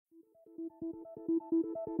You're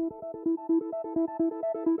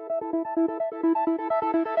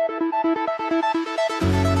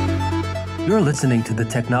listening to the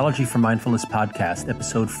Technology for Mindfulness podcast,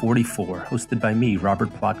 episode 44, hosted by me, Robert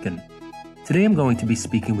Plotkin. Today I'm going to be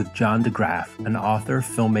speaking with John Graaf, an author,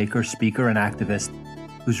 filmmaker, speaker, and activist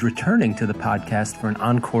who's returning to the podcast for an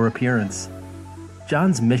encore appearance.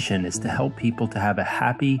 John's mission is to help people to have a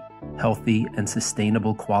happy, healthy, and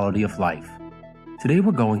sustainable quality of life. Today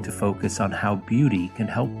we're going to focus on how beauty can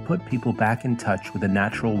help put people back in touch with the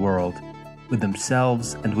natural world, with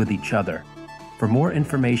themselves, and with each other. For more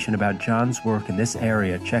information about John's work in this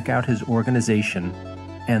area, check out his organization,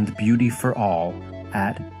 And Beauty for All,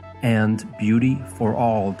 at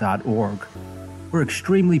andbeautyforall.org. We're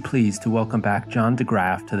extremely pleased to welcome back John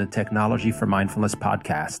Graaf to the Technology for Mindfulness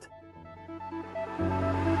podcast.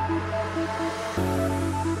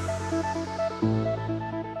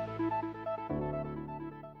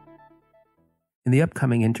 In the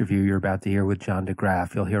upcoming interview you're about to hear with John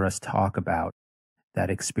Graaf, you'll hear us talk about that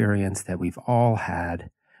experience that we've all had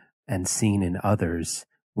and seen in others,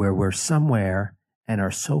 where we're somewhere and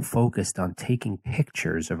are so focused on taking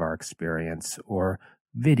pictures of our experience or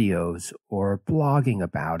videos or blogging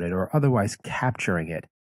about it or otherwise capturing it,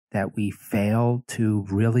 that we fail to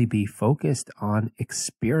really be focused on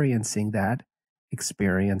experiencing that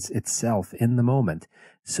experience itself in the moment.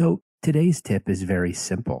 So today's tip is very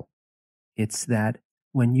simple. It's that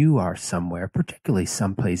when you are somewhere, particularly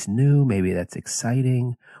someplace new, maybe that's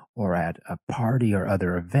exciting, or at a party or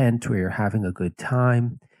other event where you're having a good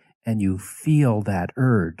time, and you feel that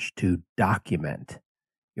urge to document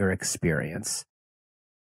your experience,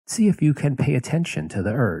 see if you can pay attention to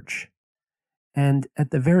the urge, and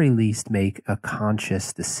at the very least make a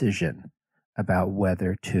conscious decision about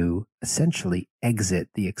whether to essentially exit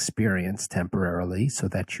the experience temporarily so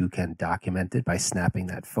that you can document it by snapping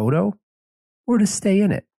that photo, or to stay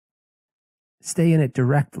in it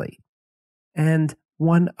directly. And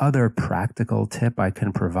one other practical tip I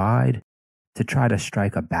can provide to try to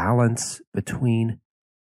strike a balance between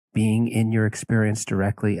being in your experience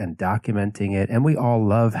directly and documenting it. And we all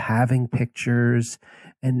love having pictures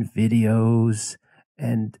and videos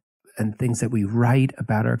and things that we write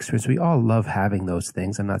about our experience. We all love having those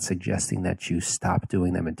things. I'm not suggesting that you stop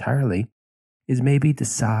doing them entirely. Is maybe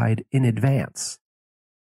decide in advance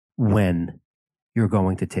when you're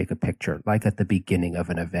going to take a picture, like at the beginning of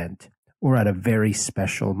an event, or at a very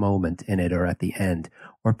special moment in it, or at the end,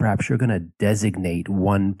 or perhaps you're going to designate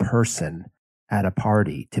one person at a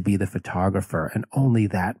party to be the photographer, and only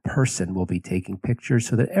that person will be taking pictures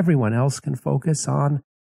so that everyone else can focus on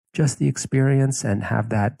just the experience and have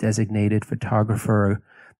that designated photographer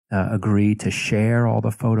agree to share all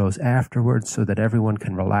the photos afterwards so that everyone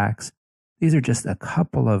can relax. These are just a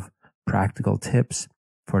couple of practical tips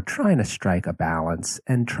for trying to strike a balance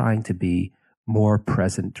and trying to be more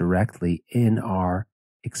present directly in our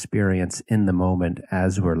experience in the moment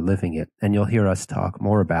as we're living it. And you'll hear us talk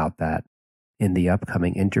more about that in the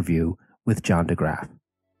upcoming interview with John Graaf.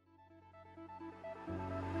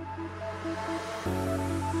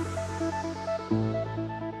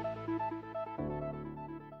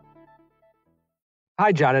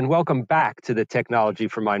 Hi, John, and welcome back to the Technology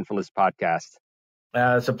for Mindfulness podcast.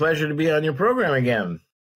 It's a pleasure to be on your program again.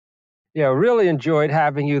 Yeah, really enjoyed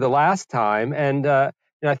having you the last time. And I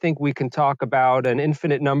think we can talk about an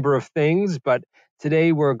infinite number of things, but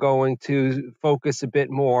today we're going to focus a bit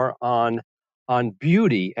more on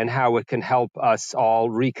beauty and how it can help us all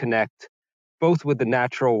reconnect both with the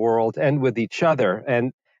natural world and with each other.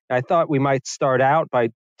 And I thought we might start out by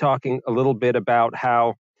talking a little bit about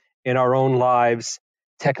how in our own lives,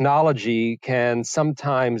 technology can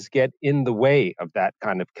sometimes get in the way of that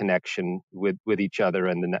kind of connection with each other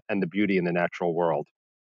and the beauty in the natural world.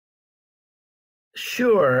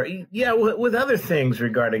 Sure. Yeah, with other things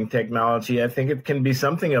regarding technology, I think it can be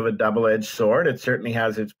something of a double-edged sword. It certainly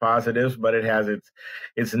has its positives, but it has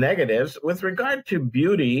its negatives. With regard to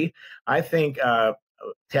beauty, I think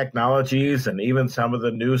technologies and even some of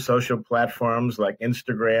the new social platforms like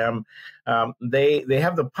Instagram, they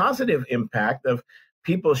have the positive impact of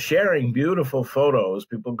people sharing beautiful photos.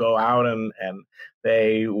 People go out and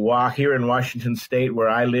they walk. Here in Washington State, where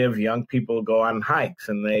I live, young people go on hikes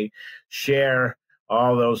and they share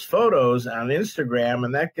all those photos on Instagram,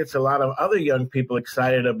 and that gets a lot of other young people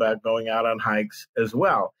excited about going out on hikes as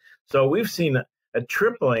well. So we've seen a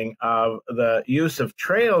tripling of the use of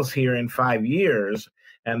trails here in 5 years,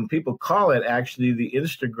 and people call it actually the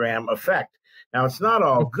Instagram effect. Now, it's not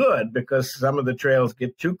all good because some of the trails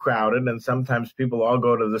get too crowded and sometimes people all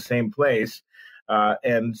go to the same place.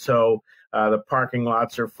 And so the parking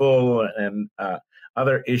lots are full and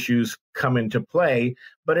other issues come into play.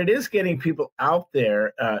 But it is getting people out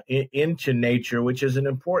there into nature, which is an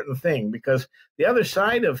important thing, because the other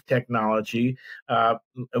side of technology,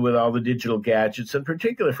 with all the digital gadgets, in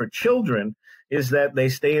particular for children, is that they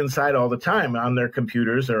stay inside all the time on their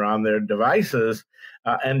computers or on their devices,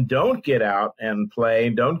 and don't get out and play,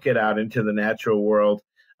 don't get out into the natural world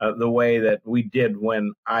the way that we did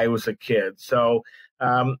when I was a kid. So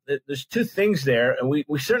there's two things there. And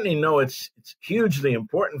we certainly know it's hugely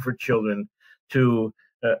important for children to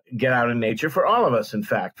get out in nature, for all of us, in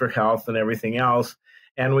fact, for health and everything else.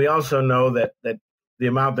 And we also know that the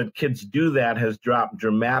amount that kids do that has dropped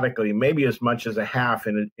dramatically, maybe as much as a half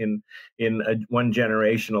in one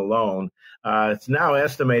generation alone. It's now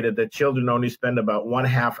estimated that children only spend about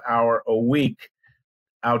 1/2 hour a week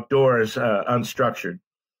outdoors, unstructured.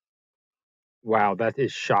 Wow, that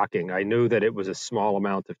is shocking. I knew that it was a small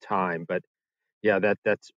amount of time, but yeah,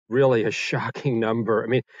 that's really a shocking number. I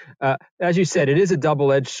mean, as you said, it is a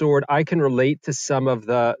double-edged sword. I can relate to some of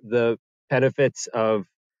the benefits of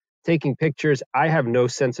taking pictures. I have no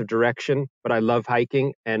sense of direction, but I love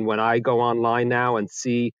hiking. And when I go online now and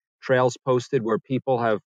see trails posted where people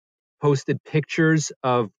have posted pictures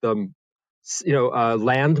of the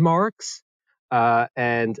landmarks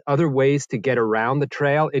and other ways to get around the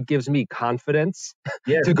trail, it gives me confidence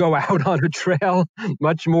Yes. to go out on a trail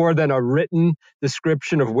much more than a written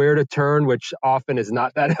description of where to turn, which often is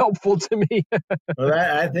not that helpful to me. Well,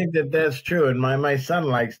 I think that that's true. And my son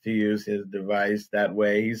likes to use his device that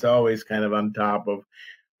way. He's always kind of on top of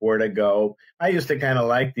where to go. I used to kind of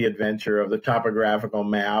like the adventure of the topographical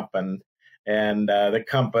map and the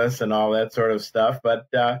compass and all that sort of stuff. But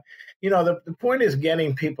the point is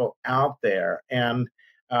getting people out there, and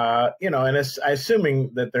and it's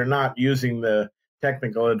assuming that they're not using the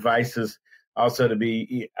technical advices also to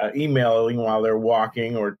be emailing while they're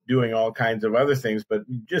walking or doing all kinds of other things, but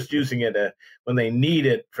just using it when they need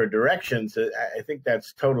it for directions. I think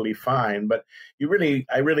that's totally fine. But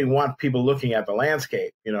I really want people looking at the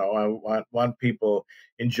landscape. I want people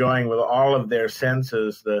enjoying with all of their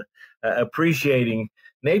senses, the appreciating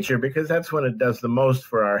nature, because that's when it does the most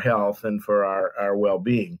for our health and for our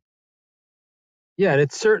well-being. Yeah, and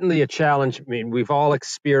it's certainly a challenge. I mean, we've all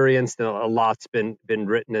experienced, and a lot's been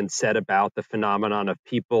written and said about the phenomenon of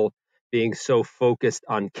people being so focused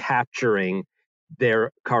on capturing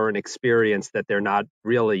their current experience that they're not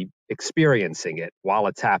really experiencing it while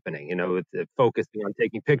it's happening. Focusing on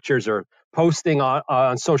taking pictures or posting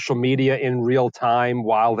on social media in real time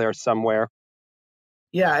while they're somewhere.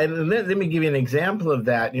 Yeah, and let me give you an example of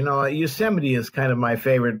that. Yosemite is kind of my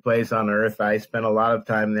favorite place on earth. I spent a lot of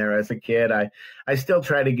time there as a kid. I still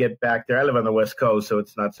try to get back there. I live on the West Coast, so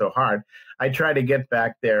it's not so hard. I try to get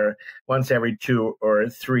back there once every 2 or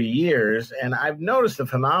 3 years. And I've noticed a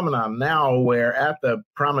phenomenon now where at the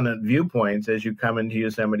prominent viewpoints as you come into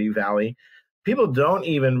Yosemite Valley, people don't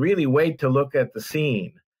even really wait to look at the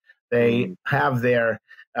scene. They have their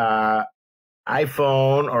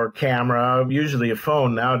iPhone or camera, usually a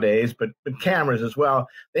phone nowadays, but cameras as well.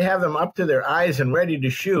 They have them up to their eyes and ready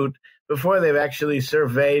to shoot before they've actually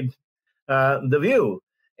surveyed the view.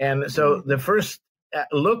 And so the first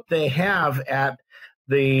look they have at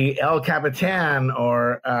the El Capitan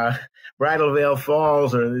or Bridal Veil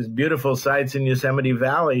Falls or these beautiful sites in Yosemite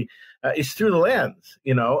Valley is through the lens,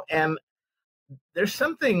 and there's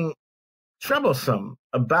something troublesome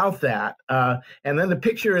about that. And then the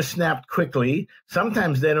picture is snapped quickly.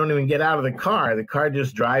 Sometimes they don't even get out of the car. The car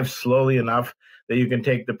just drives slowly enough that you can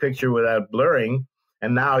take the picture without blurring.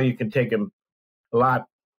 And now you can take them a lot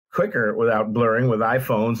quicker without blurring with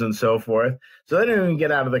iPhones and so forth. So they don't even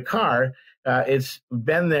get out of the car. It's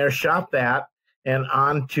been there, shot that, and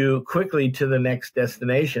on to quickly to the next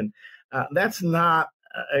destination. That's not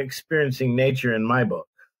experiencing nature in my book.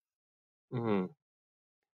 Mm-hmm.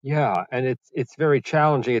 Yeah, and it's very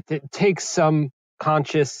challenging. It takes some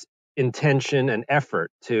conscious intention and effort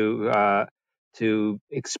to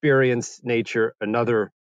experience nature another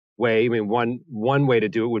way. I mean, one way to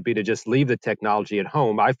do it would be to just leave the technology at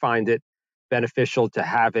home. I find it beneficial to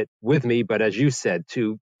have it with me, but as you said,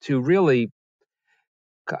 to really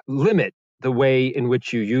limit the way in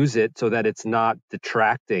which you use it so that it's not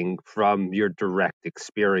detracting from your direct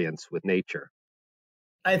experience with nature.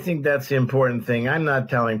 I think that's the important thing. I'm not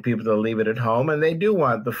telling people to leave it at home, and they do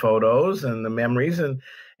want the photos and the memories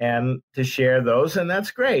and to share those, and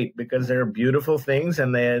that's great because they're beautiful things,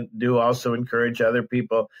 and they do also encourage other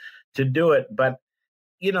people to do it. But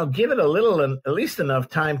give it a little, at least enough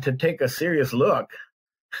time to take a serious look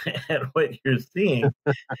at what you're seeing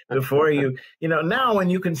before now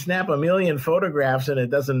when you can snap a million photographs and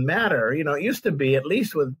it doesn't matter. It used to be, at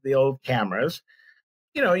least with the old cameras,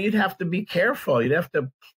 you'd have to be careful. You'd have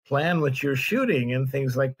to plan what you're shooting and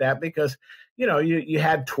things like that because, you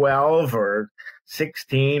had 12 or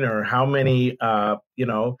 16 or how many,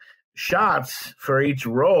 shots for each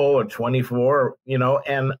roll or 24,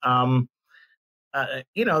 and,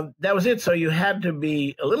 that was it. So you had to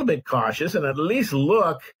be a little bit cautious and at least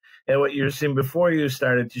look at what you're seeing before you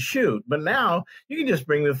started to shoot. But now you can just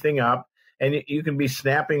bring the thing up and you can be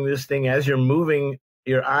snapping this thing as you're moving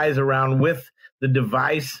your eyes around with the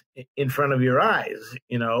device in front of your eyes,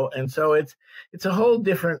 and so it's a whole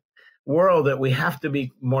different world that we have to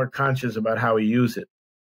be more conscious about how we use it.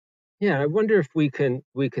 Yeah, I wonder if we can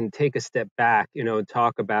take a step back, and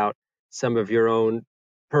talk about some of your own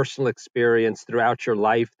personal experience throughout your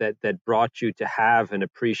life that brought you to have an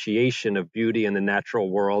appreciation of beauty in the natural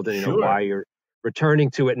world, and Sure. why you're returning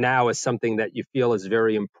to it now as something that you feel is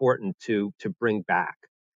very important to bring back.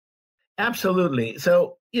 Absolutely.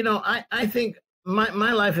 So, I think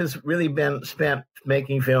my life has really been spent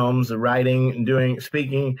making films, writing, doing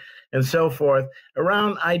speaking, and so forth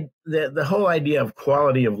around the whole idea of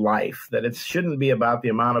quality of life, that it shouldn't be about the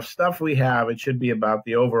amount of stuff we have. It should be about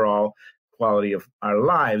the overall quality of our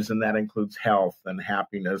lives. And that includes health and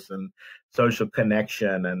happiness and social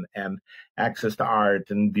connection and access to art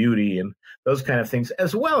and beauty and those kind of things,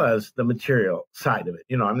 as well as the material side of it.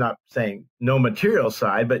 I'm not saying no material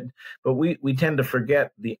side, but we tend to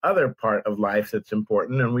forget the other part of life that's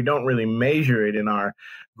important, and we don't really measure it in our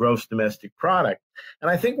gross domestic product. And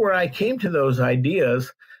I think where I came to those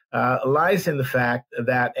ideas lies in the fact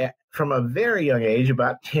that from a very young age,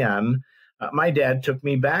 about 10, my dad took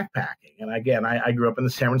me backpacking. And again, I grew up in the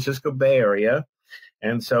San Francisco Bay Area.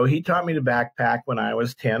 And so he taught me to backpack when I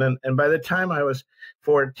was 10. And by the time I was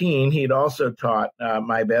 14, he'd also taught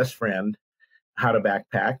my best friend how to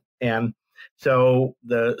backpack. And so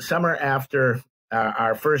the summer after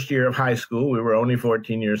our first year of high school, we were only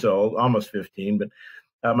 14 years old, almost 15,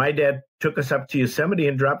 but my dad took us up to Yosemite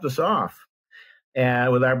and dropped us off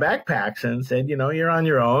and with our backpacks and said, you're on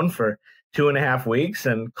your own for 2.5 weeks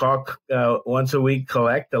and call once a week,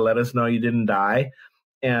 collect to let us know you didn't die.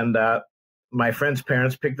 And my friend's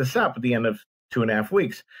parents picked us up at the end of 2.5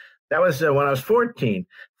 weeks. That was when I was 14.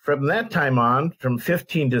 From that time on, from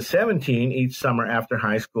 15 to 17, each summer after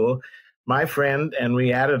high school, my friend and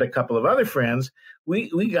we added a couple of other friends, we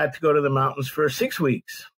got to go to the mountains for 6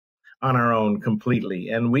 weeks on our own completely.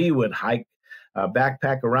 And we would hike,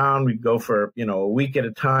 backpack around. We'd go for, a week at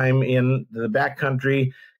a time in the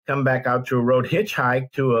backcountry, come back out to a road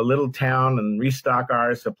hitchhike to a little town and restock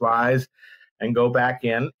our supplies and go back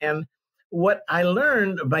in. And what I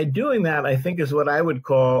learned by doing that, I think, is what I would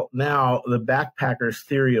call now the backpacker's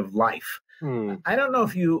theory of life. I don't know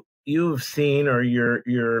if you've seen or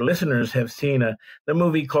your listeners have seen the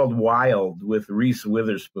movie called Wild with Reese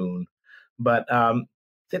Witherspoon, but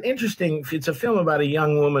it's a film about a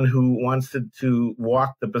young woman who wants to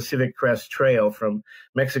walk the Pacific Crest Trail from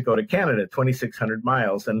Mexico to Canada, 2,600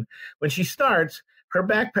 miles. And when she starts, her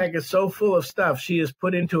backpack is so full of stuff. She has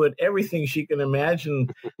put into it everything she can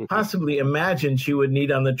possibly imagine she would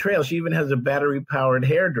need on the trail. She even has a battery-powered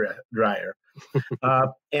hair dryer.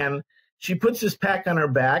 And she puts this pack on her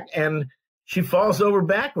back, and she falls over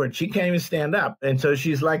backwards. She can't even stand up. And so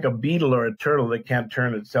she's like a beetle or a turtle that can't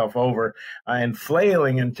turn itself over and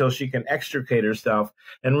flailing until she can extricate herself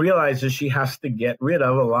and realizes she has to get rid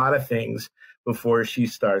of a lot of things before she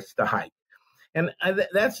starts to hike. And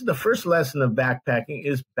that's the first lesson of backpacking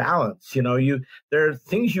is balance. There are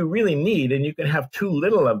things you really need, and you can have too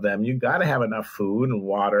little of them. You got to have enough food and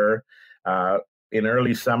water. In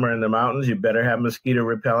early summer in the mountains, you better have mosquito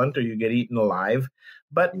repellent or you get eaten alive.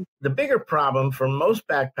 But the bigger problem for most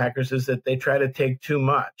backpackers is that they try to take too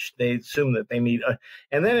much. They assume that they need,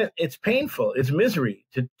 and then it's painful. It's misery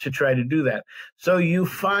to try to do that. So you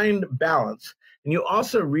find balance. And you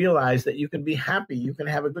also realize that you can be happy. You can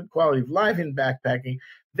have a good quality of life in backpacking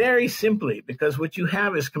very simply because what you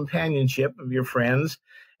have is companionship of your friends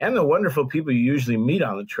and the wonderful people you usually meet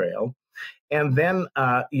on the trail. And then,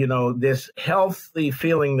 this healthy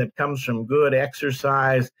feeling that comes from good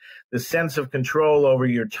exercise, the sense of control over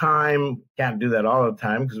your time. Can't do that all the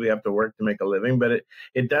time because we have to work to make a living, but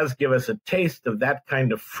it does give us a taste of that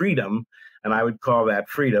kind of freedom. And I would call that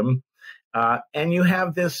freedom. And you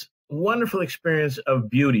have this wonderful experience of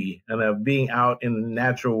beauty and of being out in the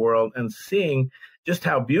natural world and seeing just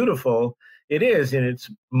how beautiful it is in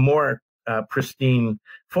its more pristine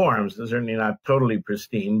forms. It's certainly not totally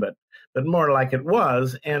pristine, but more like it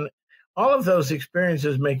was. And all of those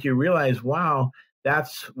experiences make you realize, wow,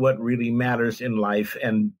 that's what really matters in life.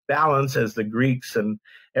 And balance, as the Greeks and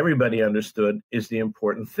everybody understood, is the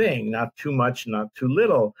important thing. Not too much, not too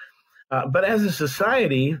little. But as a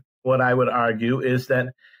society, what I would argue is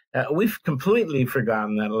that we've completely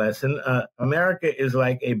forgotten that lesson. America is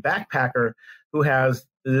like a backpacker who has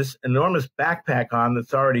this enormous backpack on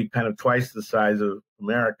that's already kind of twice the size of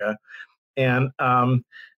America, and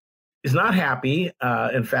is not happy.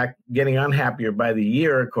 In fact, getting unhappier by the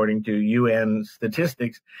year, according to UN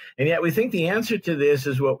statistics. And yet we think the answer to this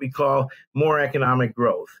is what we call more economic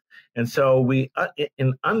growth. And so we,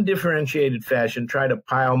 in undifferentiated fashion, try to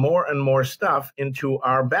pile more and more stuff into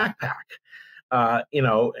our backpack,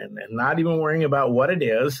 and not even worrying about what it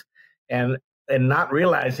is, and not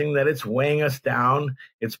realizing that it's weighing us down,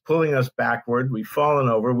 it's pulling us backward. We've fallen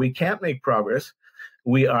over. We can't make progress.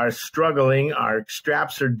 We are struggling. Our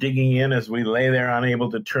straps are digging in as we lay there unable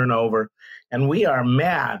to turn over. And we are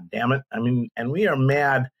mad, damn it. And we are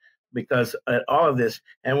mad because of all of this.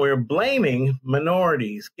 And we're blaming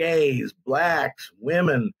minorities, gays, blacks,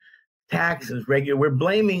 women, taxes, we're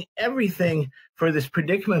blaming everything for this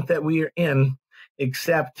predicament that we are in,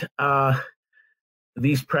 except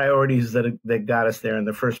these priorities that got us there in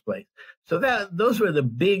the first place. So that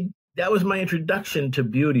was my introduction to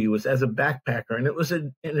beauty, was as a backpacker. And it was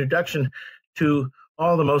an introduction to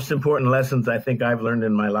all the most important lessons I think I've learned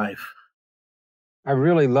in my life. I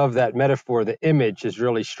really love that metaphor. The image is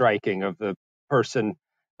really striking of the person,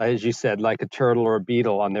 as you said, like a turtle or a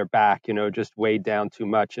beetle on their back, just weighed down too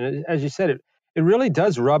much. And as you said, it really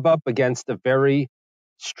does rub up against a very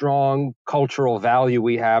strong cultural value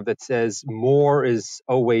we have that says more is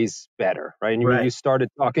always better, right? And Right. You started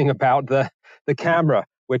talking about the camera,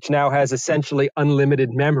 which now has essentially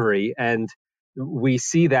unlimited memory, and we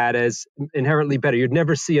see that as inherently better. You'd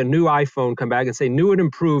never see a new iPhone come back and say new and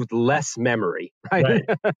improved, less memory, right?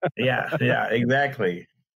 Yeah, exactly.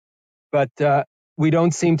 But we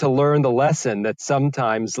don't seem to learn the lesson that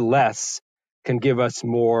sometimes less can give us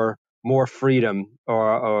more freedom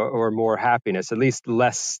or more happiness, at least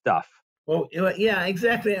less stuff. Well, yeah,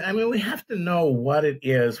 exactly. We have to know what it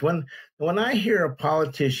is. When I hear a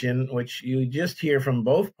politician, which you just hear from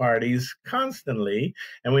both parties constantly,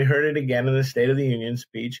 and we heard it again in the State of the Union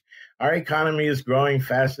speech, our economy is growing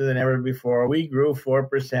faster than ever before. We grew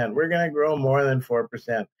 4%. We're going to grow more than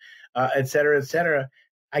 4%, et cetera, et cetera.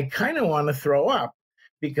 I kind of want to throw up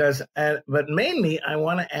because, but mainly I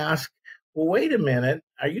want to ask, well, wait a minute.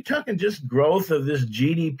 Are you talking just growth of this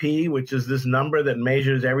GDP, which is this number that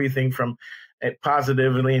measures everything from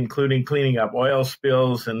positively, including cleaning up oil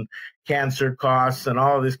spills and cancer costs and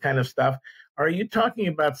all of this kind of stuff? Or are you talking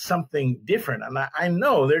about something different? And I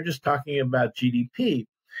know they're just talking about GDP.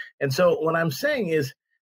 And so what I'm saying is,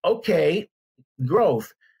 okay,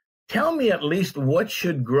 growth. Tell me at least what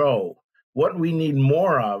should grow, what we need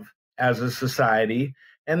more of as a society,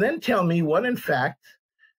 and then tell me what, in fact,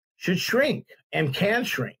 should shrink and can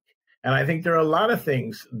shrink. And I think there are a lot of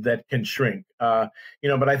things that can shrink, but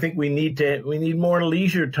I think we need more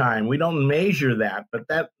leisure time. We don't measure that, but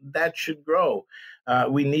that should grow.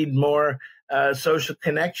 We need more social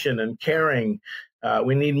connection and caring.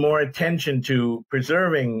 We need more attention to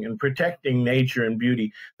preserving and protecting nature and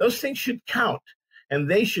beauty. Those things should count and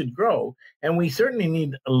they should grow. And we certainly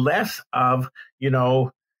need less of,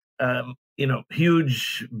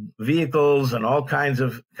 huge vehicles and all kinds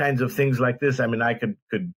of things like this. I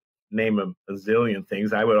could name a zillion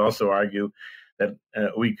things. I would also argue that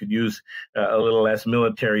we could use a little less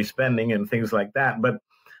military spending and things like that. But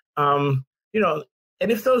and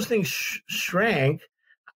if those things shrank,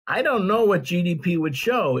 I don't know what GDP would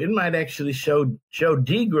show. It might actually show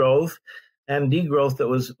degrowth, and degrowth that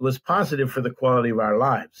was positive for the quality of our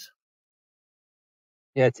lives.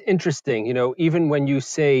 Yeah, it's interesting. Even when you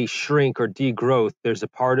say shrink or degrowth, there's a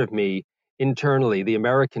part of me internally, the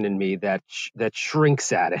American in me, that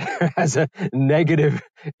shrinks at it, has a negative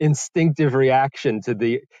instinctive reaction to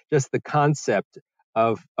the concept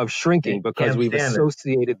of shrinking, because we've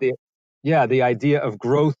associated the idea of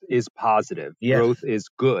growth is positive, yes. Growth is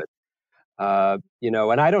good. And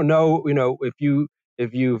I don't know,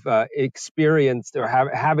 if you've experienced or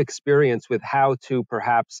have experience with how to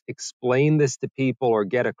perhaps explain this to people or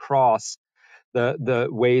get across the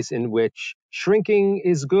ways in which shrinking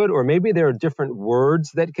is good, or maybe there are different words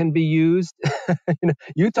that can be used.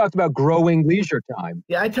 You talked about growing leisure time.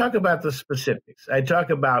 Yeah, I talk about the specifics. I talk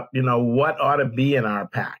about, what ought to be in our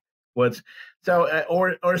pack.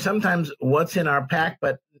 Or sometimes what's in our pack,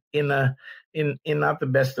 but in not the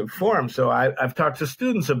best of form. So I've talked to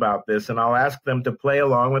students about this, and I'll ask them to play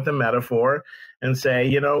along with the metaphor and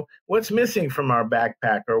say, what's missing from our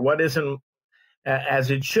backpack, or what isn't as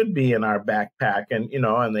it should be in our backpack. And,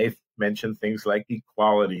 and they've mentioned things like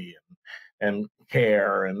equality and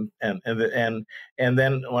care, and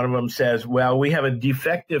then one of them says, well, we have a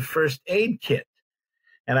defective first aid kit.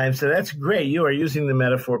 And I said, that's great. You are using the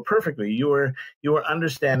metaphor perfectly. You are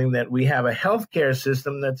understanding that we have a healthcare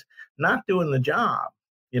system that's not doing the job,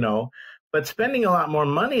 but spending a lot more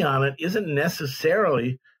money on it isn't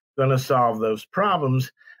necessarily going to solve those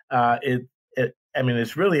problems.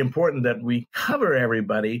 It's really important that we cover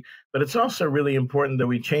everybody, but it's also really important that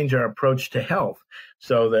we change our approach to health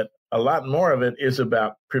so that a lot more of it is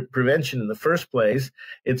about prevention in the first place.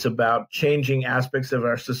 It's about changing aspects of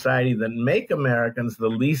our society that make Americans the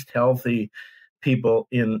least healthy people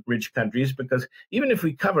in rich countries, because even if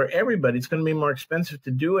we cover everybody, it's going to be more expensive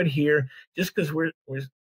to do it here just because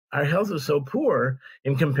our health is so poor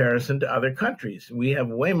in comparison to other countries. We have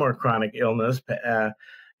way more chronic illness,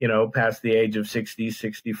 past the age of 60,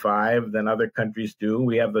 65 than other countries do.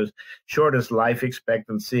 We have the shortest life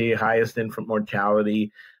expectancy, highest infant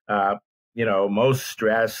mortality, most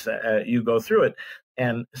stress, you go through it.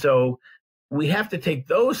 And so we have to take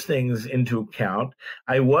those things into account.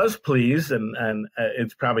 I was pleased, and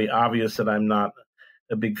it's probably obvious that I'm not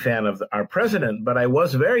a big fan of our president, but I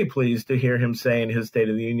was very pleased to hear him say in his State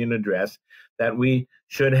of the Union address that we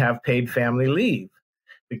should have paid family leave,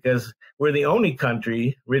 because we're the only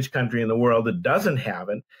rich country in the world that doesn't have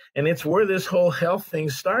it. And it's where this whole health thing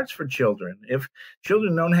starts for children. If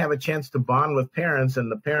children don't have a chance to bond with parents,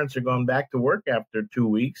 and the parents are going back to work after 2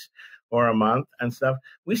 weeks or a month and stuff,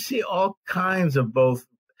 we see all kinds of both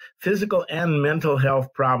physical and mental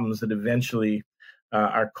health problems that eventually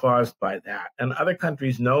are caused by that. And other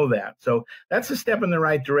countries know that. So that's a step in the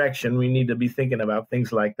right direction. We need to be thinking about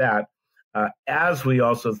things like that, as we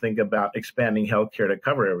also think about expanding healthcare to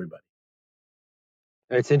cover everybody.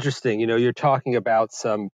 It's interesting. You're talking about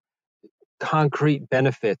some concrete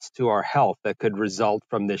benefits to our health that could result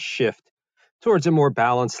from this shift towards a more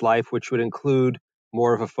balanced life, which would include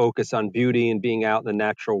more of a focus on beauty and being out in the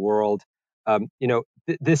natural world.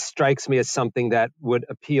 This strikes me as something that would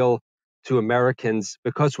appeal to Americans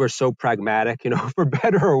because we're so pragmatic. For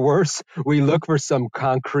better or worse, we look for some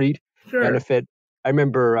concrete benefit. I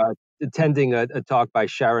remember attending a talk by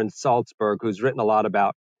Sharon Salzberg, who's written a lot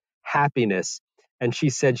about happiness. And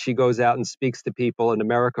she said she goes out and speaks to people in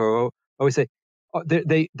America who always say,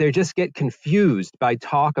 they just get confused by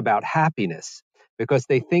talk about happiness because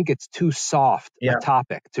they think it's too soft a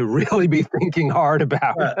topic to really be thinking hard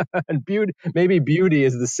about. And maybe beauty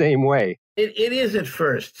is the same way. It is at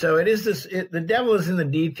first. So it is the devil is in the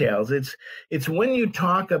details. It's when you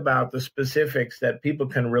talk about the specifics that people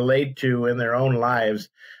can relate to in their own lives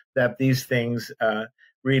that these things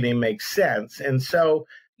really make sense. And so,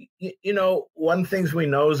 one things we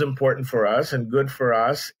know is important for us and good for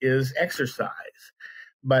us is exercise.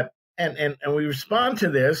 But and we respond to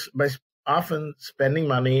this by often spending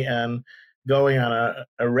money and going on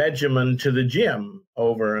a regimen to the gym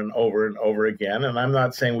over and over and over again. And I'm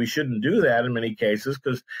not saying we shouldn't do that in many cases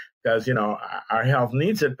because our health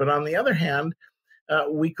needs it. But on the other hand,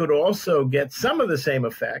 we could also get some of the same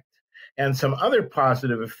effect and some other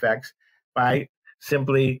positive effects by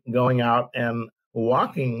simply going out and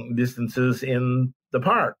walking distances in the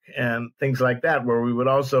park and things like that, where we would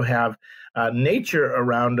also have nature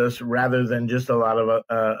around us rather than just a lot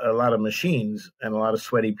of machines and a lot of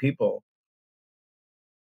sweaty people.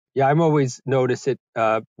 Yeah, I'm always notice it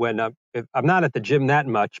when I'm not at the gym that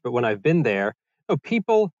much, but when I've been there,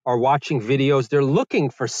 people are watching videos. They're looking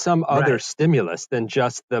for some other stimulus than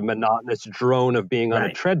just the monotonous drone of being on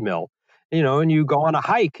a treadmill. And you go on a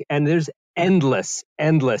hike, and there's endless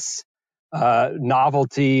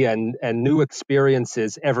novelty and new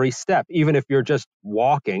experiences every step. Even if you're just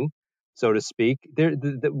walking, so to speak,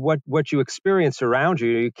 what you experience around you,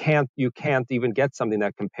 you can't even get something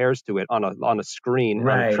that compares to it on a screen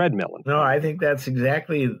on a treadmill. No, I think that's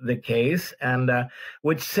exactly the case, and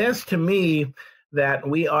which says to me that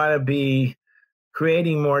we ought to be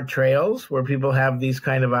creating more trails where people have these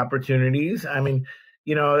kind of opportunities. I mean,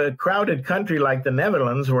 a crowded country like the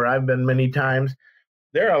Netherlands, where I've been many times,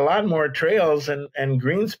 there are a lot more trails and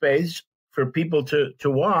green space for people to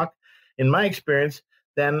walk, in my experience,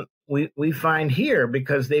 than we find here,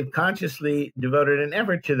 because they've consciously devoted an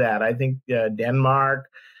effort to that. I think Denmark,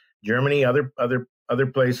 Germany, other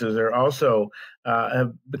places are also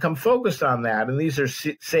have become focused on that. And these are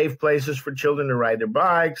safe places for children to ride their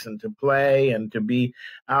bikes and to play and to be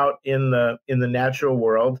out in the natural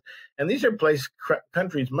world. And these are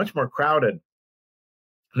countries much more crowded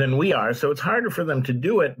than we are. So it's harder for them to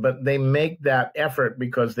do it, but they make that effort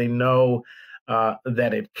because they know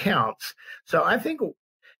that it counts. So I think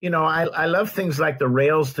I love things like the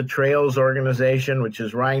Rails to Trails organization, which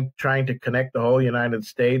is trying to connect the whole United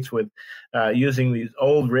States with using these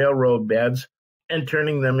old railroad beds and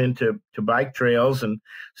turning them into bike trails and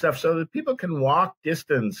stuff so that people can walk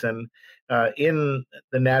distance and in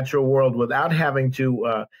the natural world without having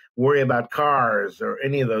to worry about cars or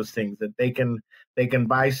any of those things, that they can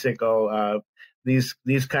bicycle.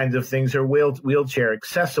 These kinds of things are wheelchair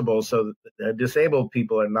accessible so that disabled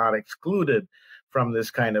people are not excluded from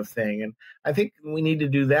this kind of thing. And I think we need to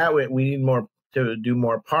do that. We need to do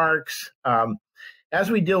more parks. As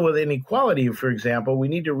we deal with inequality, for example, we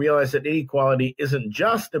need to realize that inequality isn't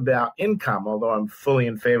just about income, although I'm fully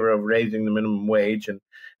in favor of raising the minimum wage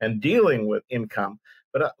and dealing with income.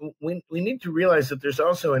 But we need to realize that there's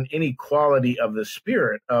also an inequality of the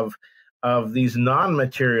spirit of these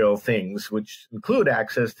non-material things, which include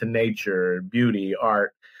access to nature, beauty,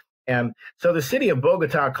 art. And so the city of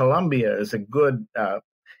Bogota, Colombia, is a good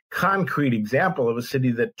concrete example of a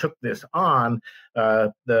city that took this on.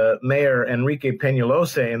 The mayor, Enrique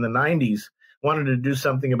Peñalosa, in the 90s, wanted to do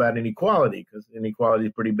something about inequality because inequality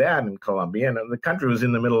is pretty bad in Colombia, and the country was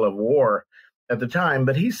in the middle of war at the time.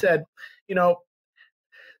 But he said,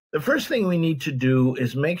 the first thing we need to do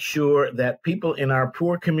is make sure that people in our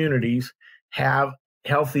poor communities have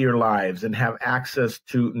healthier lives and have access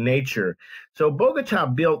to nature. So Bogota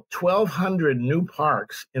built 1,200 new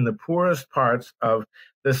parks in the poorest parts of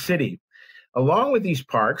the city. Along with these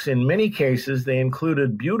parks, in many cases, they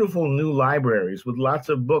included beautiful new libraries with lots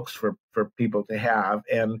of books for people to have,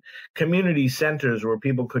 and community centers where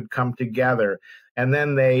people could come together. And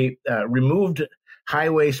then they removed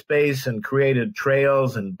highway space and created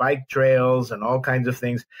trails and bike trails and all kinds of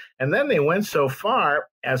things. And then they went so far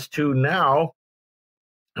as to now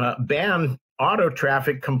ban auto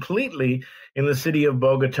traffic completely in the city of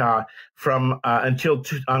Bogota from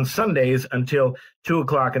on Sundays until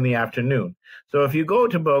 2:00 in the afternoon. So if you go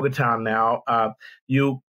to Bogota now,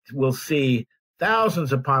 you will see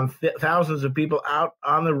thousands upon thousands of people out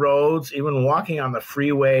on the roads, even walking on the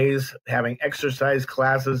freeways, having exercise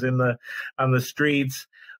classes on the streets,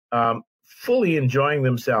 fully enjoying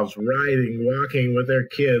themselves, riding, walking with their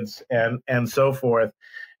kids, and so forth.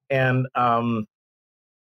 And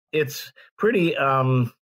it's pretty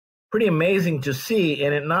amazing to see,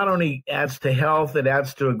 and it not only adds to health, it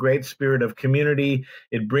adds to a great spirit of community.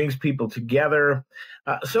 It brings people together.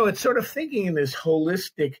 So it's sort of thinking in this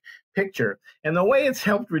holistic picture. And the way it's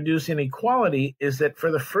helped reduce inequality is that for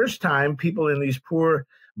the first time, people in these poor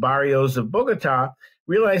barrios of Bogota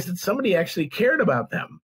realized that somebody actually cared about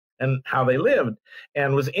them and how they lived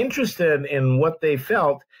and was interested in what they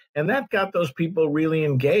felt. And that got those people really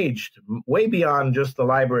engaged, way beyond just the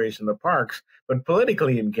libraries and the parks, but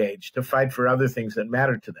politically engaged to fight for other things that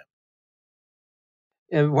mattered to them.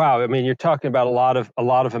 And wow, I mean, you're talking about a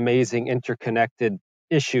lot of amazing interconnected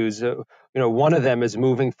issues. One of them is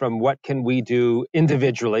moving from what can we do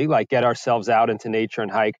individually, like get ourselves out into nature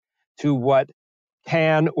and hike, to what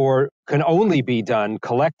can or can only be done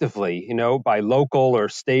collectively, by local or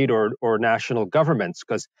state or national governments.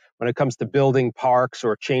 Because when it comes to building parks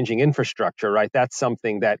or changing infrastructure, right, that's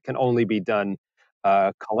something that can only be done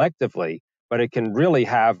collectively. But it can really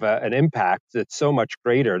have an impact that's so much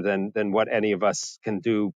greater than what any of us can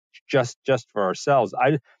do just for ourselves.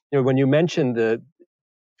 When you mentioned the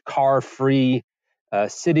car-free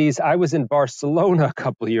cities, I was in Barcelona a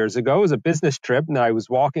couple of years ago. It was a business trip, and I was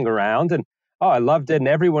walking around, and I loved it. And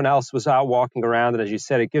everyone else was out walking around, and as you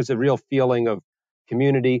said, it gives a real feeling of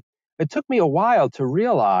community. It took me a while to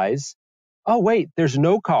realize, oh wait, there's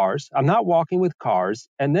no cars. I'm not walking with cars,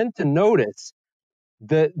 and then to notice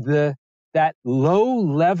that low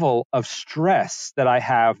level of stress that I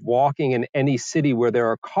have walking in any city where there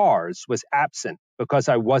are cars was absent because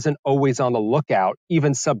I wasn't always on the lookout,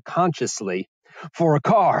 even subconsciously, for a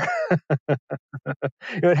car.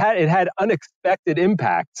 It had unexpected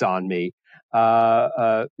impacts on me,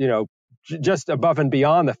 just above and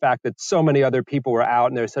beyond the fact that so many other people were out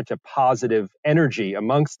and there's such a positive energy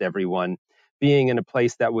amongst everyone being in a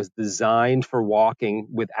place that was designed for walking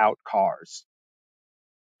without cars.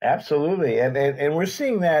 Absolutely, and we're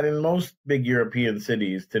seeing that in most big European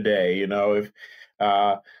cities today. If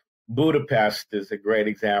Budapest is a great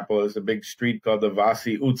example. There's a big street called the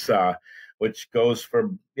Váci utca, which goes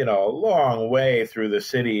for a long way through the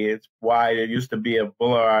city. It's wide. It used to be a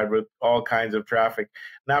boulevard with all kinds of traffic.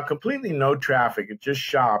 Now completely no traffic. It's just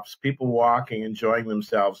shops, people walking, enjoying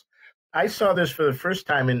themselves. I saw this for the first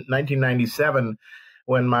time in 1997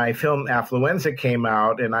 when my film Affluenza came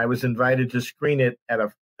out, and I was invited to screen it at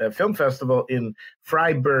a film festival in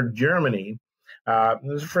Freiburg, Germany. It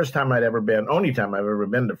was the first time I'd ever been, only time I've ever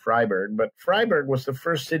been to Freiburg. But Freiburg was the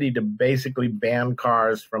first city to basically ban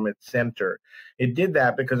cars from its center. It did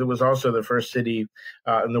that because it was also the first city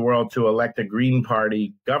in the world to elect a Green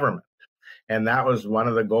Party government. And that was one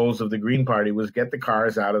of the goals of the Green Party, was get the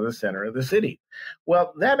cars out of the center of the city.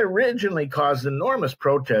 Well, that originally caused enormous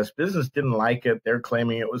protests. Business didn't like it. They're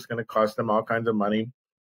claiming it was going to cost them all kinds of money.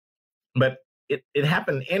 But it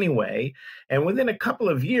happened anyway. And within a couple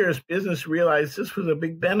of years, business realized this was a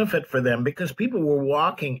big benefit for them because people were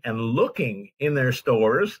walking and looking in their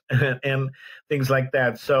stores and things like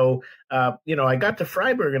that. So, I got to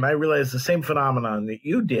Freiburg and I realized the same phenomenon that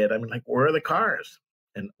you did. I mean, like, where are the cars?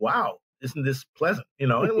 And wow, isn't this pleasant? It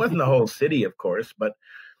wasn't the whole city, of course,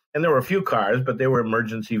 and there were a few cars, but they were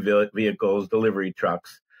emergency vehicles, delivery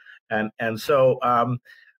trucks. And so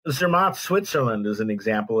Zermatt, Switzerland is an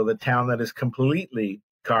example of a town that is completely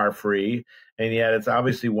car free. And yet it's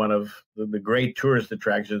obviously one of the great tourist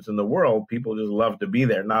attractions in the world. People just love to be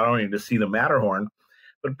there, not only to see the Matterhorn,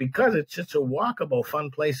 but because it's just a walkable, fun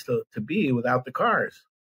place to be without the cars.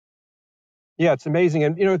 Yeah, it's amazing.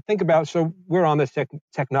 And, think about, so we're on this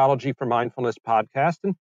Technology for Mindfulness podcast,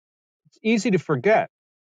 and it's easy to forget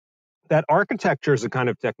that architecture is a kind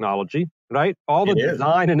of technology, right? All the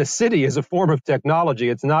design in a city is a form of technology.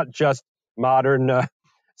 It's not just modern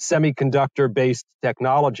semiconductor-based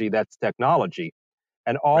technology that's technology.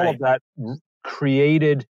 And all of that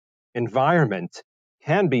created environment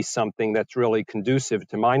can be something that's really conducive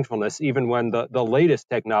to mindfulness, even when the latest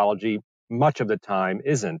technology much of the time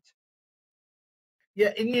isn't.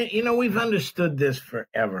 Yeah, and we've understood this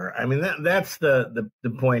forever. I mean, that's the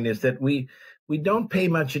point, is that we don't pay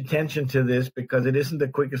much attention to this because it isn't the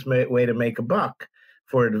quickest way to make a buck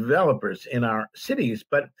for developers in our cities.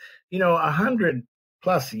 But 100+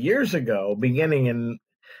 years ago, beginning in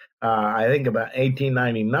I think about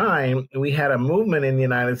 1899, we had a movement in the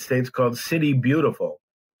United States called City Beautiful,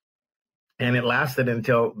 and it lasted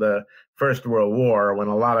until the First World War, when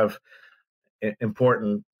a lot of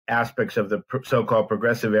important aspects of the so-called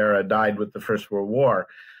progressive era died with the First World War.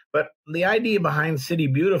 But the idea behind City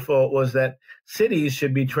Beautiful was that cities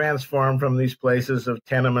should be transformed from these places of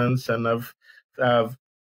tenements and of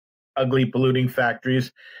ugly polluting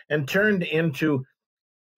factories and turned into,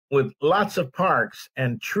 with lots of parks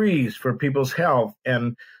and trees for people's health,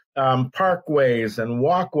 and parkways and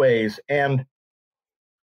walkways and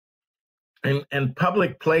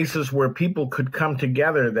public places where people could come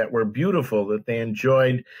together that were beautiful, that they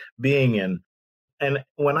enjoyed being in. And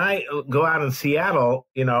when I go out in Seattle,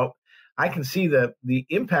 I can see the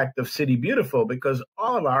impact of City Beautiful, because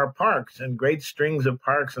all of our parks and great strings of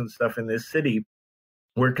parks and stuff in this city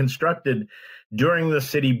were constructed during the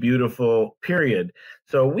City Beautiful period.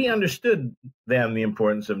 So we understood then the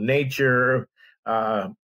importance of nature,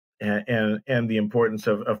 and the importance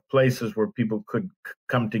of places where people could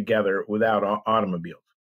come together without automobiles.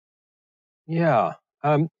 Yeah.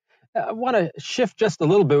 I want to shift just a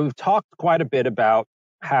little bit. We've talked quite a bit about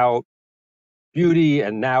how beauty,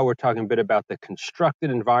 and now we're talking a bit about the constructed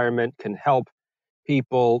environment, can help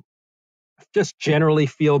people just generally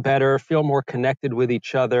feel better, feel more connected with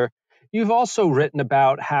each other. You've also written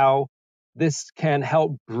about how this can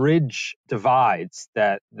help bridge divides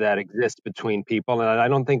that exist between people. And I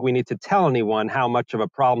don't think we need to tell anyone how much of a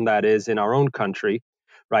problem that is in our own country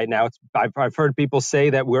right now. I've heard people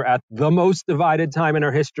say that we're at the most divided time in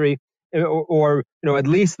our history, or at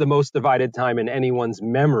least the most divided time in anyone's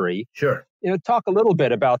memory. Sure. Talk a little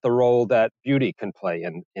bit about the role that beauty can play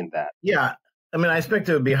in that. Yeah. I mean, I expect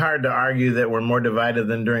it would be hard to argue that we're more divided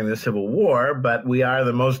than during the Civil War, but we are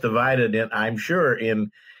the most divided, I'm sure, in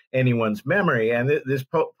anyone's memory. And this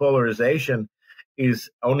polarization is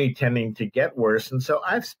only tending to get worse. And so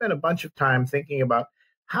I've spent a bunch of time thinking about,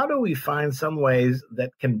 how do we find some ways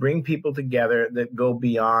that can bring people together that go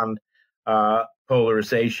beyond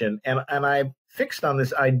polarization? And I fixed on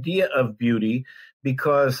this idea of beauty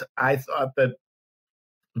because I thought that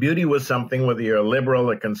beauty was something, whether you're a liberal,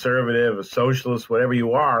 a conservative, a socialist, whatever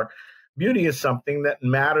you are, beauty is something that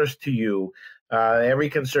matters to you. Every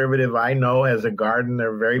conservative I know has a garden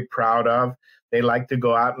they're very proud of. They like to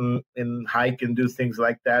go out and hike and do things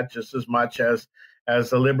like that just as much as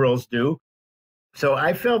the liberals do. So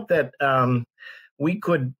I felt that we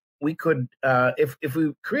could if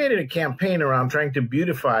we created a campaign around trying to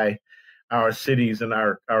beautify our cities and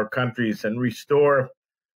our countries and restore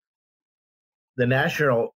the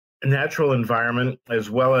natural environment, as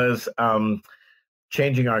well as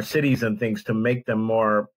changing our cities and things to make them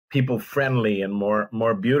more people friendly and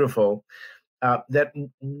more beautiful, that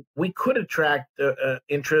we could attract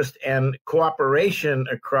interest and cooperation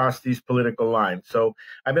across these political lines. So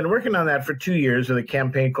I've been working on that for 2 years with a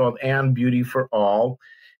campaign called And Beauty for All.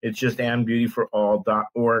 It's just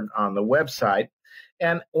andbeautyforall.org on the website.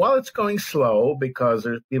 And while it's going slow because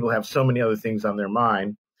people have so many other things on their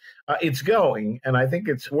mind, it's going, and I think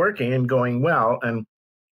it's working and going well. And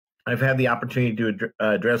I've had the opportunity to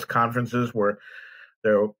address conferences where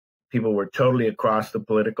people were totally across the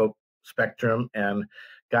political spectrum and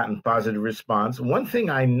gotten positive response. One thing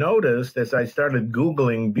I noticed as I started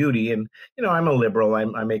Googling beauty, and I'm a liberal,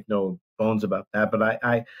 I make no bones about that, but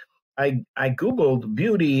I Googled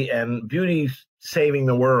beauty and beauty saving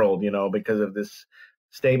the world, because of this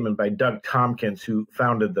statement by Doug Tompkins, who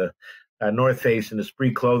founded the North Face and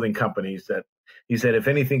Esprit clothing companies, that he said, if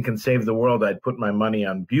anything can save the world, I'd put my money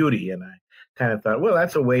on beauty. And I kind of thought, well,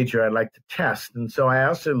 that's a wager I'd like to test. And so I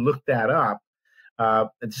also looked that up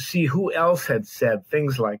to see who else had said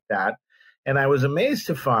things like that. And I was amazed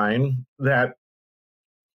to find that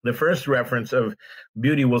the first reference of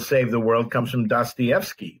beauty will save the world comes from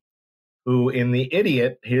Dostoevsky, who in The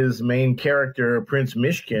Idiot, his main character, Prince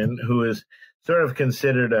Mishkin, who is sort of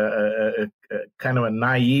considered a kind of a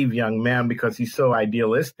naive young man because he's so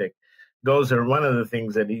idealistic, one of the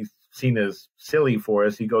things that he's seen as silly for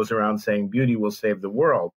is he goes around saying beauty will save the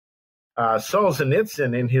world.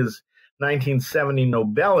 Solzhenitsyn, in his 1970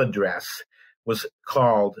 Nobel address, was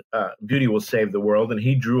called Beauty Will Save the World, and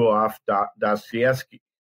he drew off Dostoevsky,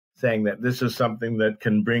 saying that this is something that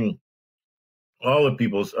can bring all the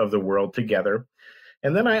peoples of the world together.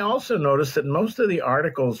 And then I also noticed that most of the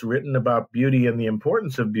articles written about beauty and the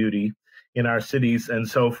importance of beauty in our cities and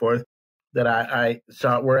so forth that I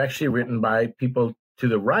saw were actually written by people to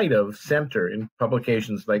the right of center in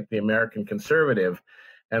publications like the American Conservative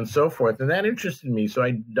and so forth. And that interested me. So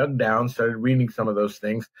I dug down, started reading some of those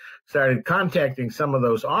things, started contacting some of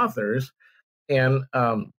those authors, and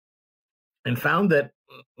found that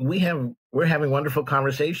we're having wonderful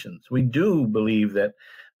conversations. We do believe that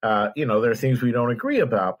there are things we don't agree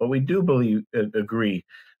about, but we do agree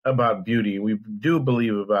about beauty. We do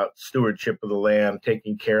believe about stewardship of the land,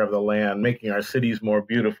 taking care of the land, making our cities more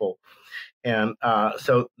beautiful. And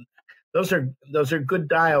so those are good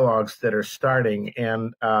dialogues that are starting.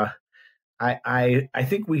 And I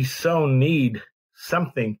think we so need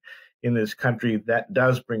something in this country that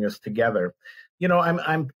does bring us together.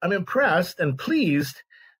 I'm impressed and pleased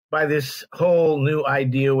by this whole new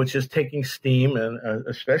idea, which is taking steam, and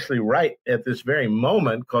especially right at this very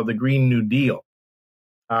moment, called the Green New Deal,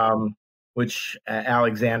 which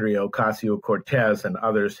Alexandria Ocasio-Cortez and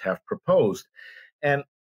others have proposed. And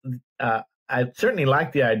I certainly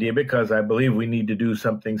like the idea because I believe we need to do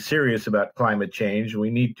something serious about climate change. We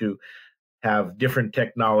need to have different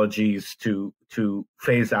technologies to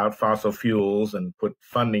phase out fossil fuels and put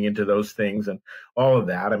funding into those things and all of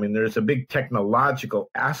that. I mean, there's a big technological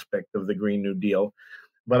aspect of the Green New Deal,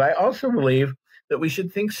 but I also believe that we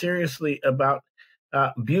should think seriously about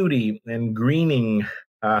beauty and greening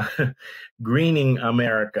America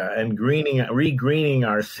and re-greening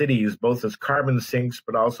our cities, both as carbon sinks,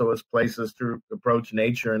 but also as places to approach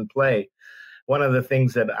nature and play. One of the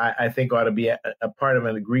things that I think ought to be a part of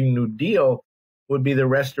a Green New Deal would be the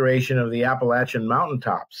restoration of the Appalachian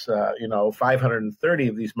mountaintops. 530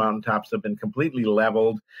 of these mountaintops have been completely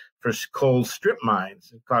leveled for coal strip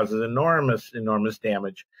mines. It causes enormous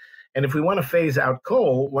damage. And if we want to phase out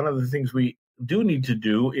coal, one of the things we do need to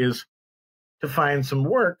do is to find some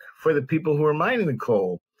work for the people who are mining the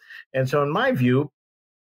coal. And so in my view,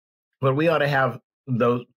 what we ought to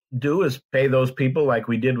do is pay those people, like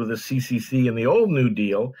we did with the CCC in the old New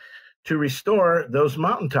Deal, to restore those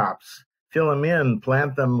mountaintops, fill them in,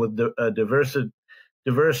 plant them with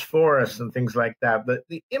diverse forests and things like that. But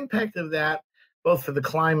the impact of that, both for the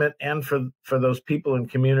climate and for those people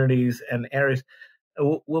and communities and areas,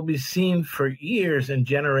 will be seen for years and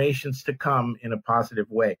generations to come in a positive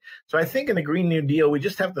way. So I think in the Green New Deal, we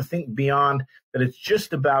just have to think beyond that. It's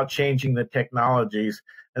just about changing the technologies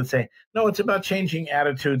and say, no, it's about changing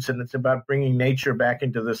attitudes, and it's about bringing nature back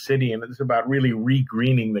into the city, and it's about really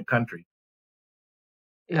re-greening the country.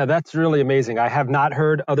 Yeah, that's really amazing. I have not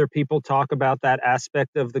heard other people talk about that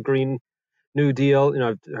aspect of the Green New Deal.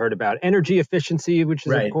 I've heard about energy efficiency, which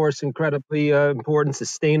is, of course, incredibly important,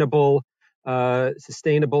 sustainable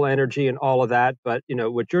energy and all of that. But,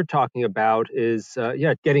 what you're talking about is,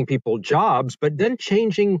 getting people jobs, but then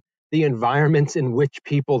changing the environments in which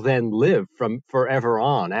people then live from forever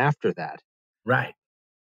on after that. Right.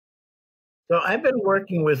 So I've been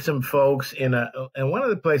working with some folks and one of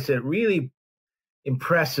the places that really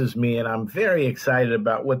impresses me, and I'm very excited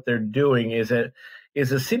about what they're doing, is that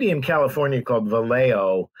is a city in California called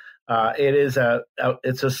Vallejo. It's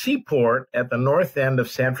a seaport at the north end of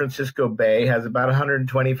San Francisco Bay, has about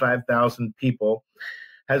 125,000 people,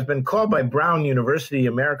 has been called by Brown University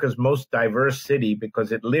America's most diverse city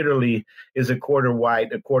because it literally is a quarter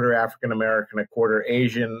white, a quarter African American, a quarter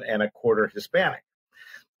Asian, and a quarter Hispanic.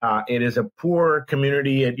 It is a poor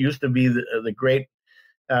community. It used to be the great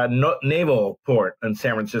naval port in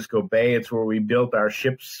San Francisco Bay. It's where we built our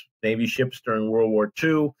ships, Navy ships during World War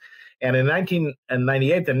II. And in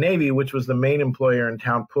 1998, the Navy, which was the main employer in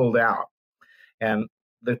town, pulled out. And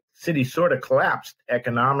the city sort of collapsed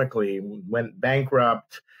economically, went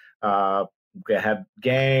bankrupt, had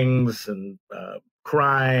gangs and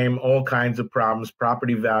crime, all kinds of problems.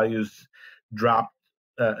 Property values dropped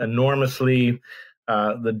enormously.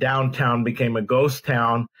 The downtown became a ghost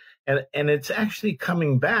town. And it's actually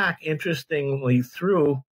coming back, interestingly,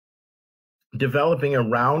 through developing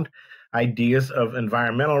around ideas of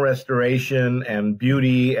environmental restoration and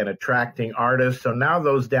beauty and attracting artists. So now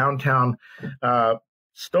those downtown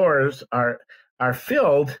stores are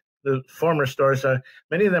filled. The former stores,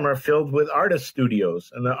 many of them are filled with artist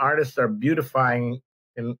studios, and the artists are beautifying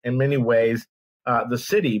in many ways the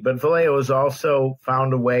city. But Vallejo has also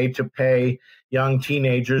found a way to pay young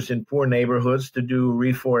teenagers in poor neighborhoods to do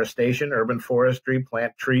reforestation, urban forestry,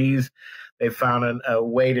 plant trees. They found a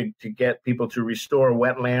way to get people to restore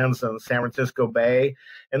wetlands on the San Francisco Bay.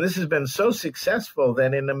 And this has been so successful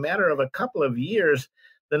that in a matter of a couple of years,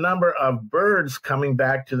 the number of birds coming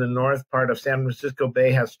back to the north part of San Francisco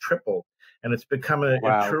Bay has tripled. And it's become a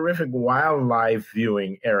terrific wildlife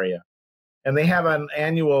viewing area. And they have an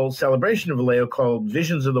annual celebration of Vallejo called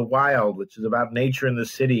Visions of the Wild, which is about nature in the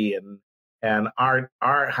city and art,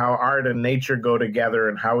 how art and nature go together,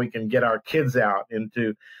 and how we can get our kids out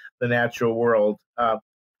into the natural world. I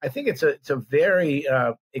think it's a very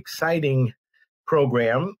exciting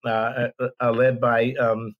program led by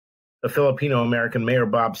the Filipino-American mayor,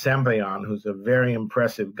 Bob Sampayan, who's a very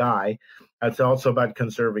impressive guy. It's also about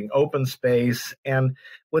conserving open space. And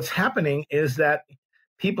what's happening is that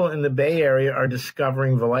people in the Bay Area are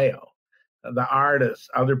discovering Vallejo. The artists,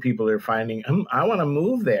 other people are finding, I want to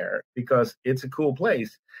move there because it's a cool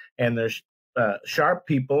place. And there's sharp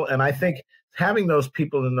people. And I think having those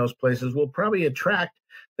people in those places will probably attract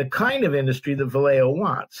the kind of industry that Vallejo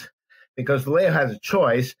wants, because Vallejo has a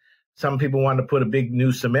choice. Some people want to put a big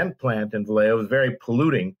new cement plant in Vallejo. It's very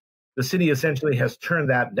polluting. The city essentially has turned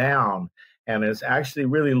that down and is actually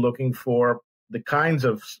really looking for the kinds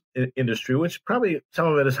of industry, which probably some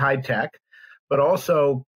of it is high tech, but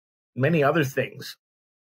also many other things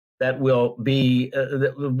that will be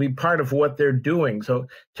part of what they're doing. So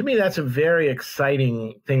to me, that's a very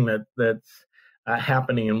exciting thing that's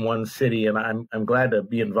happening in one city, and I'm glad to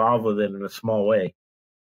be involved with it in a small way.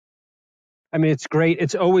 I mean, it's great.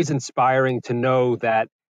 It's always inspiring to know that,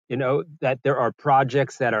 that there are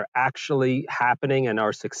projects that are actually happening and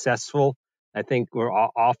are successful. I think we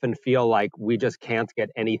often feel like we just can't get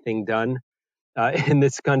anything done in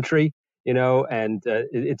this country, and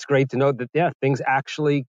it's great to know that, things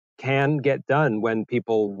actually can get done when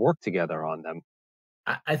people work together on them.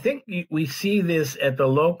 I think we see this at the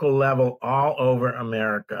local level all over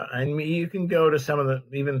America. I mean, you can go to some of the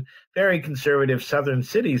even very conservative southern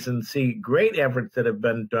cities and see great efforts that have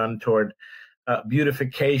been done toward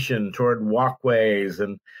beautification, toward walkways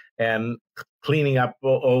and cleaning up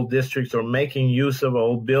old districts or making use of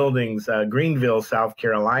old buildings. Greenville, South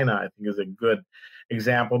Carolina, I think is a good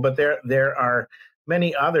example. But there are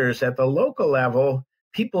many others at the local level.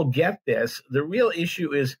 People get this. The real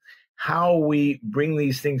issue is how we bring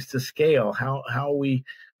these things to scale, how we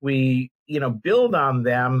build on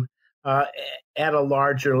them at a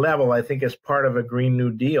larger level, I think, as part of a Green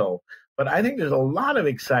New Deal. But I think there's a lot of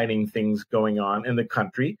exciting things going on in the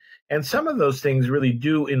country. And some of those things really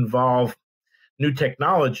do involve new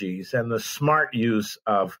technologies and the smart use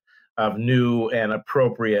of new and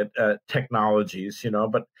appropriate technologies,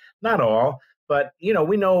 but not all. But,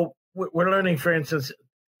 we know we're learning, for instance,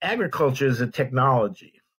 agriculture is a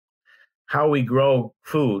technology. How we grow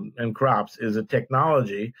food and crops is a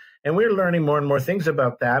technology, and we're learning more and more things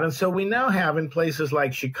about that. And so we now have in places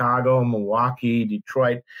like Chicago, Milwaukee,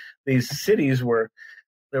 Detroit, these cities where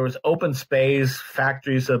there was open space,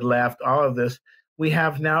 factories had left, all of this. We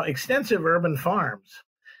have now extensive urban farms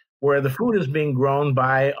where the food is being grown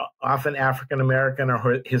by often African American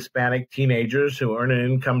or Hispanic teenagers who earn an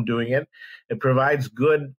income doing it. It provides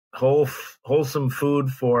good, wholesome food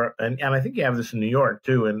and I think you have this in New York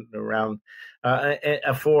too, and around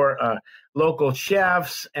for local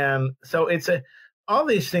chefs. And so all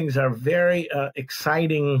these things are very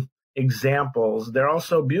exciting examples, they're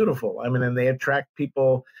also beautiful. I mean, and they attract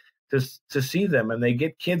people to see them, and they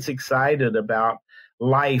get kids excited about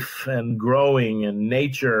life and growing and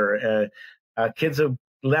nature. Kids have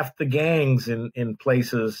left the gangs in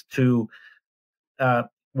places to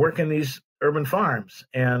work in these urban farms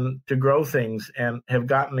and to grow things, and have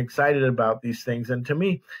gotten excited about these things. And to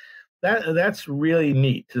me, that's really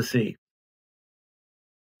neat to see.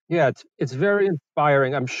 Yeah, it's very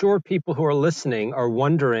inspiring. I'm sure people who are listening are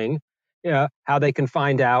wondering how they can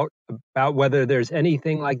find out about whether there's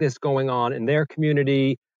anything like this going on in their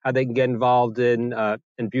community, how they can get involved in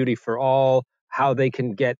Beauty for All, how they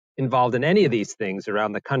can get involved in any of these things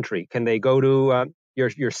around the country. Can they go to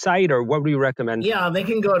your site, or what do you recommend? Yeah, they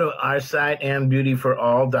can go to our site and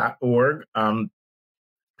beautyforall.org.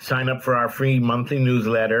 Sign up for our free monthly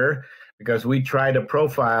newsletter, because we try to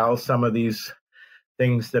profile some of these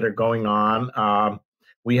things that are going on.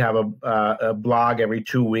 We have a blog every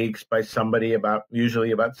 2 weeks by somebody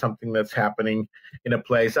usually about something that's happening in a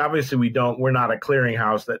place. Obviously, we're not a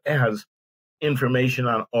clearinghouse that has information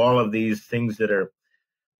on all of these things that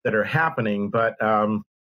are happening, but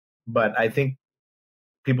I think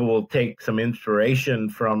people will take some inspiration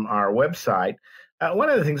from our website. One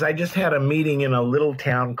of the things, I just had a meeting in a little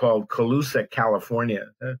town called Colusa, California,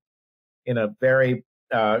 in a very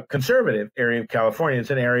conservative area of California.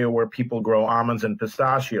 It's an area where people grow almonds and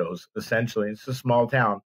pistachios, essentially. It's a small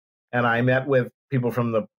town. And I met with people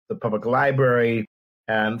from the public library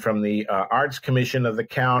and from the Arts Commission of the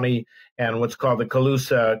county, and what's called the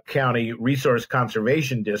Colusa County Resource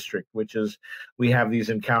Conservation District, which is, we have these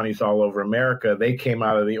in counties all over America. They came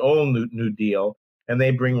out of the old New Deal, and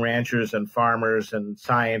they bring ranchers and farmers and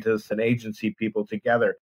scientists and agency people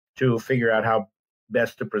together to figure out how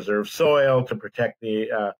best to preserve soil, to protect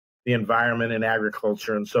the environment and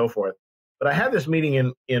agriculture and so forth. But I had this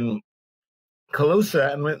meeting in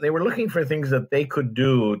Colusa, and they were looking for things that they could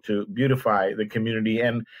do to beautify the community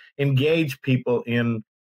and engage people in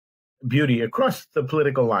beauty across the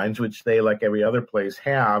political lines, which they, like every other place,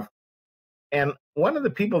 have. And one of the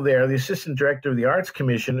people there, the assistant director of the Arts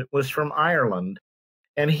Commission, was from Ireland.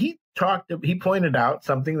 And he pointed out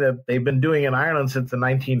something that they've been doing in Ireland since the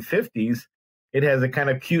 1950s. It has a kind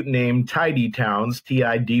of cute name, Tidy Towns,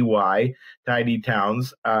 Tidy, Tidy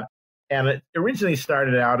Towns. And it originally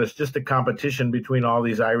started out as just a competition between all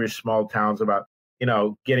these Irish small towns about,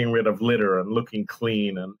 getting rid of litter and looking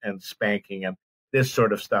clean and spanking and this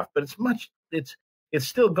sort of stuff. But it's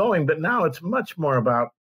still going, but now it's much more about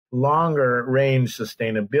longer range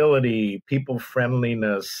sustainability, people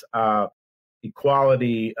friendliness,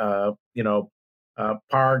 equality,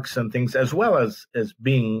 parks and things, as well as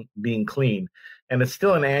being clean. And it's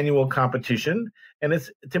still an annual competition, and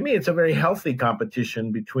to me it's a very healthy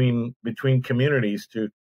competition between communities to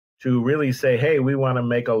really say, hey, we want to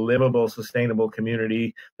make a livable, sustainable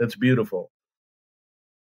community that's beautiful.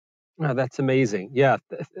 Oh, that's amazing. Yeah,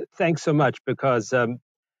 thanks so much, because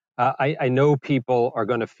I know people are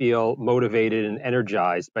going to feel motivated and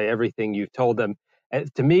energized by everything you've told them.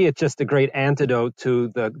 To me, it's just a great antidote to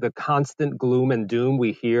the constant gloom and doom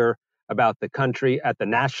we hear about the country at the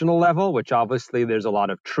national level, which obviously there's a lot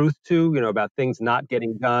of truth to, about things not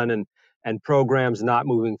getting done and programs not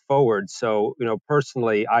moving forward. So,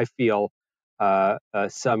 personally, I feel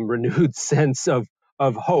some renewed sense of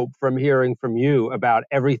hope from hearing from you about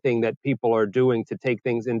everything that people are doing to take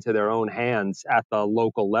things into their own hands at the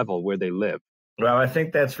local level where they live. Well, I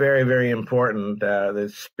think that's very, very important,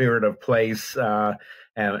 the spirit of place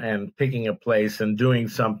and picking a place and doing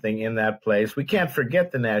something in that place. We can't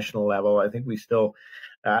forget the national level. I think we still,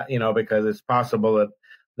 because it's possible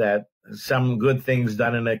that some good things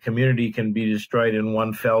done in a community can be destroyed in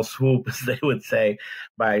one fell swoop, as they would say,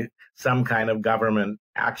 by some kind of government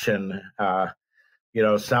action,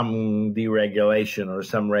 some deregulation or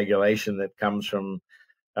some regulation that comes from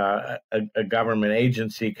a government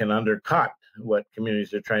agency can undercut what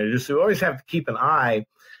communities are trying to do. So we always have to keep an eye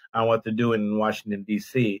on what they're doing in Washington,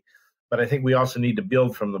 D.C. But I think we also need to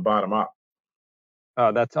build from the bottom up.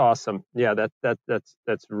 Oh, that's awesome. Yeah,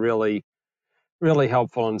 that's really, really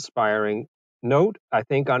helpful, inspiring note, I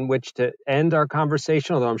think, on which to end our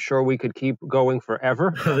conversation, although I'm sure we could keep going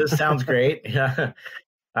forever. This sounds great. Yeah.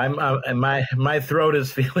 My throat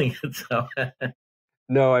is feeling it. So.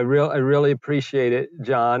 No, I really appreciate it,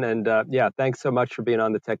 John. And thanks so much for being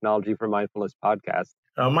on the Technology for Mindfulness podcast.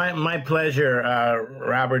 Oh, my pleasure,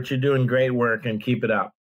 Robert. You're doing great work, and keep it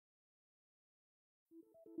up.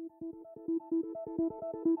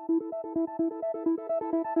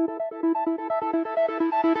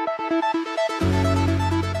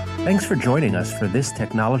 Thanks for joining us for this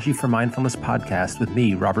Technology for Mindfulness podcast with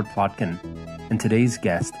me, Robert Plotkin. and today's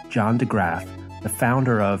guest, John Graaf, the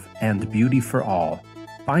founder of And Beauty for All.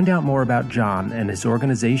 Find out more about John and his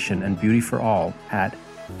organization And Beauty for All at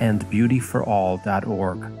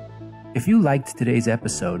andbeautyforall.org. If you liked today's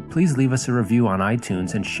episode, please leave us a review on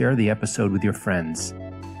iTunes and share the episode with your friends.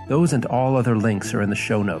 Those and all other links are in the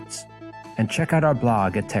show notes. And check out our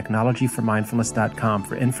blog at technologyformindfulness.com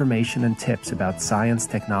for information and tips about science,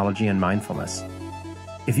 technology, and mindfulness.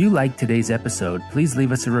 If you liked today's episode, please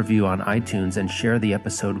leave us a review on iTunes and share the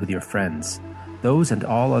episode with your friends. Those and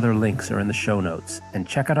all other links are in the show notes. And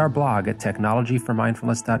check out our blog at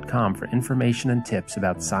technologyformindfulness.com for information and tips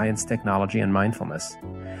about science, technology, and mindfulness.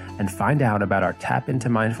 And find out about our Tap Into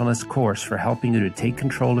Mindfulness course for helping you to take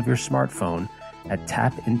control of your smartphone at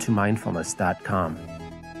tapintomindfulness.com.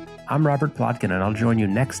 I'm Robert Plotkin, and I'll join you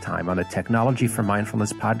next time on the Technology for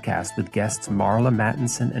Mindfulness podcast with guests Marla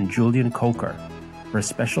Mattinson and Julian Kolker for a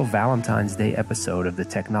special Valentine's Day episode of the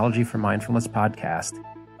Technology for Mindfulness podcast,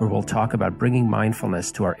 where we'll talk about bringing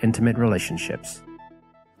mindfulness to our intimate relationships.